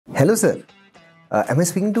Hello, sir. Am I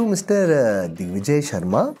speaking to Mr. Digvijay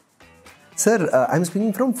Sharma? Sir, I'm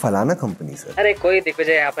speaking from Falana company, sir. अरे कोई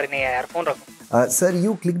दिग्विजय यहाँ पर नहीं है यार, फोन रखो। Sir,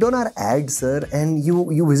 you clicked on our ad, sir, and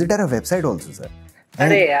you visited our website also, sir.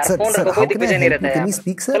 अरे यार फोन रखो, कोई दिग्विजय नहीं रहता है। Can we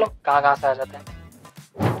speak, sir? चलो कहाँ से आ जाते हैं।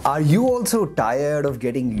 Are you also tired of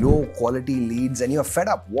getting low quality leads and you're fed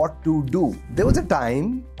up what to do? There was a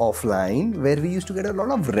time offline where we used to get a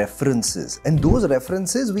lot of references, and those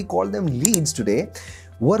references, we call them leads today,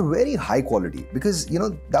 were very high quality because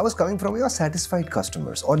that was coming from your satisfied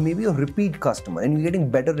customers or maybe a repeat customer, and you're getting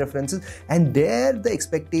better references, and there the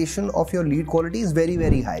expectation of your lead quality is very,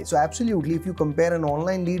 very high. So absolutely, if you compare an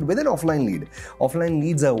online lead with an offline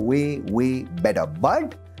leads are way better.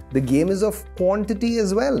 But the game is of quantity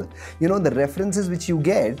as well. The references which you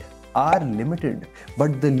get are limited,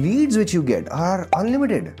 but the leads which you get are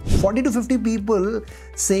unlimited. 40 to 50 people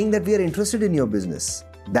saying that we are interested in your business.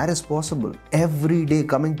 That is possible every day,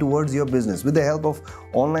 coming towards your business with the help of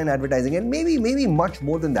online advertising, and maybe much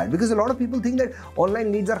more than that, because a lot of people think that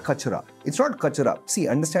online leads are kachara. It's not kachara. See,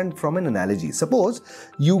 understand from an analogy. Suppose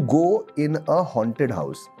you go in a haunted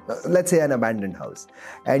house, let's say an abandoned house,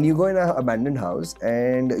 and you go in an abandoned house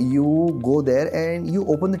and you go there and you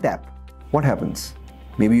open the tap. What happens?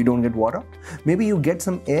 Maybe you don't get water. Maybe you get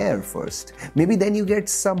some air first. Maybe then you get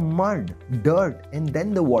some mud, dirt, and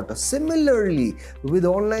then the water. Similarly, with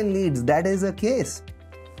online leads, that is the case.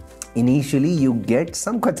 Initially, you get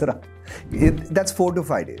some kachara. That's 4 to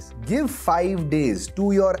 5 days. Give 5 days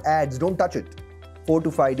to your ads. Don't touch it. 4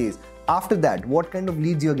 to 5 days. After that, what kind of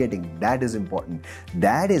leads you're getting? That is important.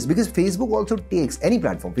 That is because Facebook also takes, any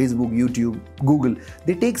platform, Facebook, YouTube, Google,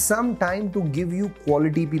 they take some time to give you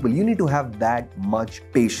quality people. You need to have that much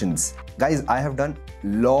patience. Guys, I have done a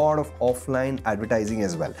lot of offline advertising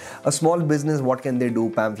as well. A small business, what can they do?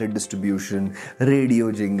 Pamphlet distribution,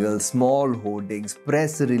 radio jingles, small hoardings,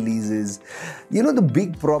 press releases. The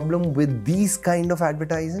big problem with these kind of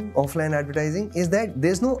advertising, offline advertising, is that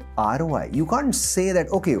there's no ROI. You can't say that,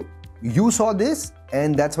 okay, you saw this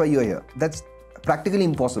and that's why you're here. That's practically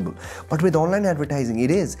impossible. But with online advertising, it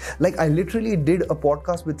is. Like, I literally did a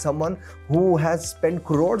podcast with someone who has spent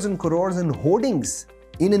crores and crores in hoardings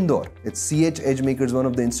in Indore. It's CH EdgeMakers, one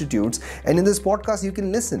of the institutes. And in this podcast, you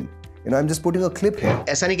can listen. I'm just putting a clip here.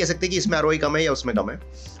 ऐसा नहीं कह सकते कि इसमें ROI कम है या उसमें कम है.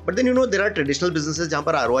 But then there are traditional businesses जहाँ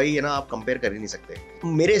पर ROI है ना, आप compare कर ही नहीं सकते.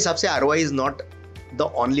 मेरे हिसाब से ROI is not the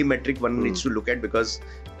only metric one needs to look at, because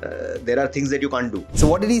there are things that you can't do. So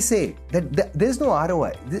what did he say? That there's no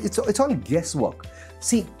ROI. It's all guesswork.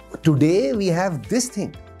 See, today we have this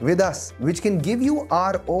thing with us which can give you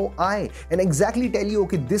ROI and exactly tell you,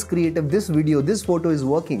 okay, this creative, this video, this photo is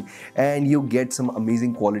working, and you get some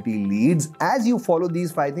amazing quality leads as you follow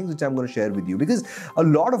these 5 things which I'm going to share with you. Because a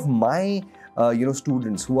lot of my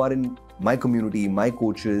students who are in my community, my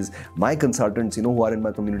coaches, my consultants, who are in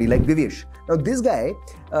my community, like Divyesh. Now, this guy,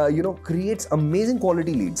 creates amazing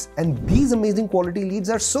quality leads, and these amazing quality leads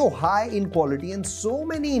are so high in quality and so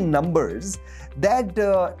many numbers that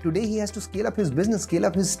today he has to scale up his business, scale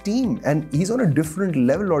up his team, and he's on a different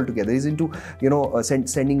level altogether. He's into,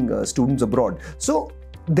 sending students abroad. So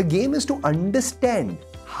the game is to understand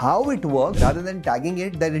how it works rather than tagging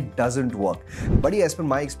it that it doesn't work. But as per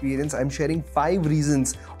my experience, I'm sharing 5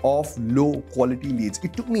 reasons of low quality leads.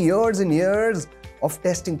 It took me years and years of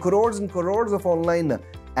testing, crores and crores of online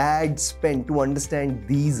ad spend to understand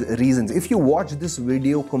these reasons. If you watch this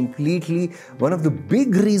video completely, one of the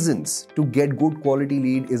big reasons to get good quality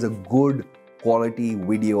lead is a good quality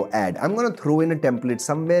video ad. I'm going to throw in a template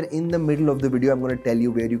somewhere in the middle of the video. I'm going to tell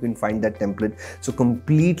you where you can find that template. So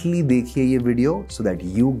completely dekhiye ye video so that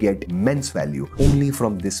you get immense value only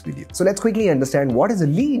from this video. So let's quickly understand, what is a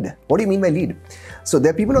lead? What do you mean by lead? So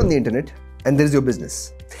there are people on the internet and there is your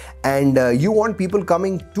business, and you want people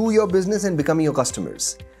coming to your business and becoming your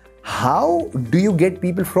customers. How do you get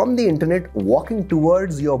people from the internet walking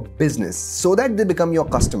towards your business so that they become your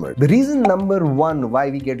customer? The reason number 1 why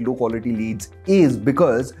we get low quality leads is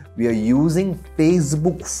because we are using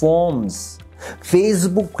Facebook forms.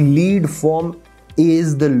 Facebook lead form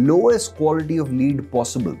is the lowest quality of lead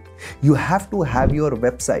possible. You have to have your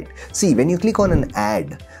website. See, when you click on an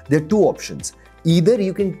ad, there are 2 options. Either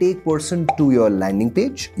you can take person to your landing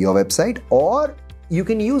page, your website, or you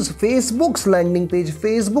can use Facebook's landing page,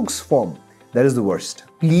 Facebook's form. That is the worst.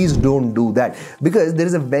 Please don't do that, because there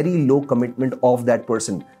is a very low commitment of that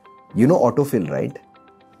person. Autofill, right?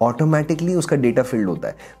 Automatically उसका data filled होता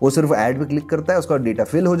है. वो सिर्फ ad पे click करता है, उसका data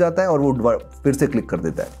fill हो जाता है और वो फिर से click कर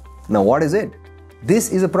देता है. Now what is it?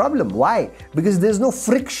 This is a problem. Why? Because there is no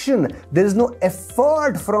friction. There is no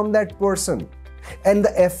effort from that person. And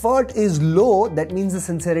the effort is low, that means the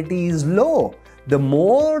sincerity is low. the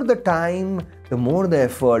more the time, the more the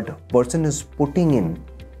effort person is putting in,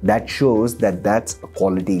 that shows that that's a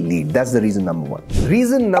quality lead. That's the reason number one.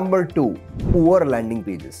 Reason number two, poor landing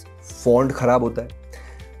pages. Font खराब होता है,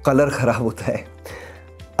 color खराब होता है,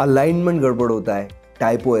 alignment गड़बड़ होता है,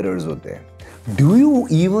 typo errors होते हैं. Do you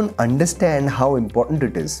even understand how important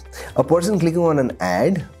it is? A person clicking on an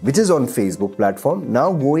ad, which is on Facebook platform,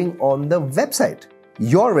 now going on the website,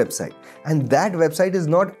 your website, and that website is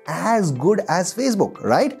not as good as Facebook,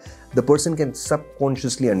 right? The person can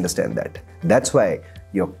subconsciously understand that. That's why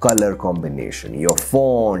your color combination, your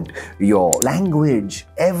font, your language,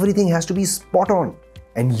 everything has to be spot on.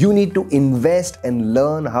 And you need to invest and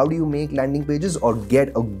learn how do you make landing pages, or get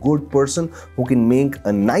a good person who can make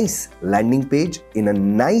a nice landing page in a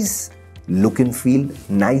nice look and feel,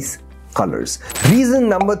 nice colors. Reason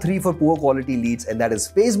number three for poor quality leads, and that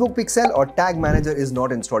is Facebook Pixel or Tag Manager is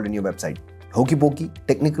not installed in your website. Hokey pokey,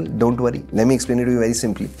 technical, don't worry. Let me explain it to you very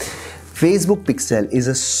simply. Facebook Pixel is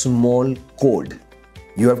a small code.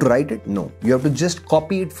 You have to write it? No. You have to just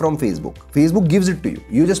copy it from Facebook. Facebook gives it to you.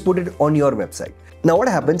 You just put it on your website. Now what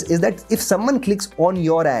happens is that if someone clicks on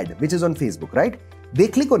your ad, which is on Facebook, right? They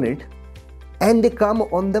click on it and they come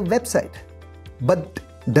on the website. But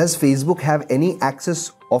does Facebook have any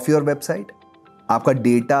access of your website? आपका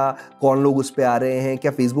data कौन लोग उस पे आ रहे हैं,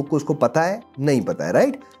 क्या Facebook को उसको पता है? नहीं पता है,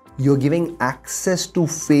 right? You're giving access to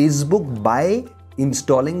Facebook by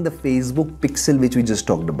installing the Facebook Pixel, which we just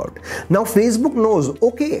talked about. Now Facebook knows,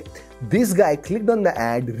 okay, this guy clicked on the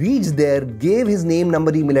ad, reached there, gave his name,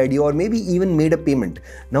 number, email ID, or maybe even made a payment.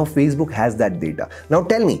 Now Facebook has that data. Now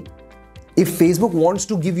tell me, if Facebook wants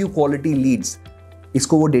to give you quality leads,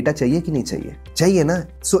 इसको वो data चाहिए कि नहीं चाहिए? चाहिए ना?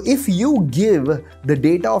 So if you give the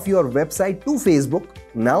data of your website to Facebook,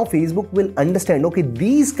 now Facebook will understand, okay,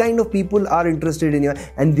 these kind of people are interested in you,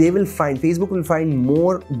 and Facebook will find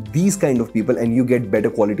more these kind of people, and you get better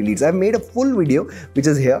quality leads. I've made a full video which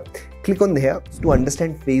is here. Click on here to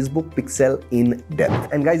understand Facebook Pixel in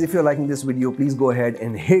depth. And guys, if you're liking this video, please go ahead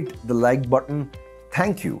and hit the like button.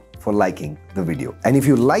 Thank you for liking the video. And if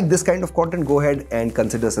you like this kind of content, go ahead and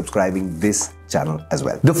consider subscribing this channel as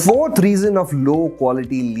well. The fourth reason of low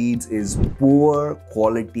quality leads is poor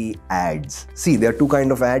quality ads. See, there are two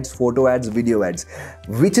kinds of ads, photo ads, video ads.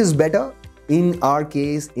 Which is better? In our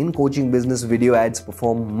case, in coaching business, video ads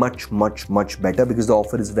perform much better because the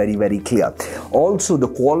offer is very clear. Also, the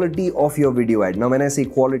quality of your video ad. Now, when I say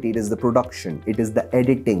quality, it is the production, it is the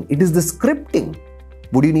editing, it is the scripting.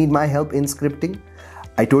 Would you need my help in scripting?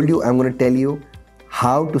 I told you I'm going to tell you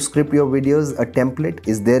how to script your videos. A template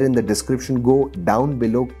is there in the description. Go down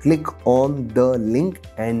below, click on the link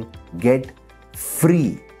and get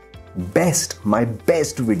free my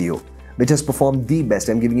best video which has performed the best.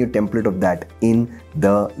 I'm giving you a template of that in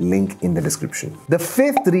the link in the description. The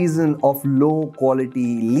fifth reason of low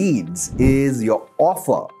quality leads is your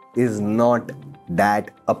offer is not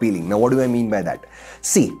that appealing. Now, what do I mean by that?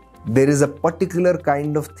 See, there is a particular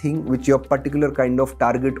kind of thing which your particular kind of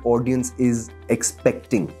target audience is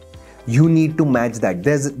expecting. You need to match that.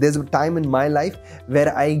 There's a time in my life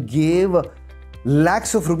where I gave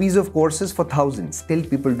lakhs of rupees of courses for thousands. Still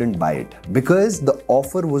people didn't buy it because the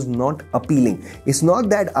offer was not appealing. It's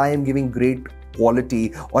not that I am giving great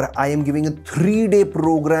quality or I am giving a 3-day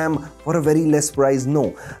program for a very less price.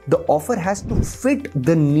 No, the offer has to fit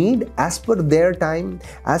the need as per their time,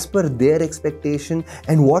 as per their expectation,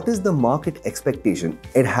 and what is the market expectation.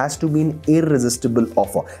 It has to be an irresistible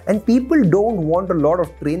offer. And people don't want a lot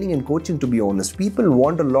of training and coaching, to be honest. People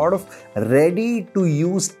want a lot of ready to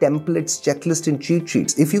use templates, checklists and cheat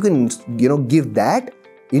sheets. If you can, give that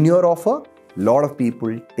in your offer, a lot of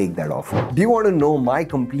people take that offer. Do you want to know my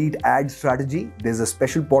complete ad strategy? There's a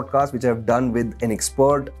special podcast which I've done with an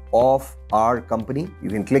expert of our company. You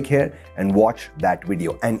can click here and watch that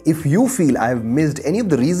video. And if you feel I have missed any of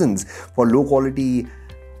the reasons for low quality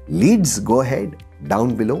leads, go ahead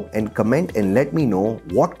down below and comment and let me know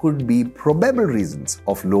what could be probable reasons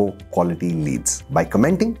of low quality leads by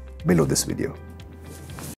commenting below this video.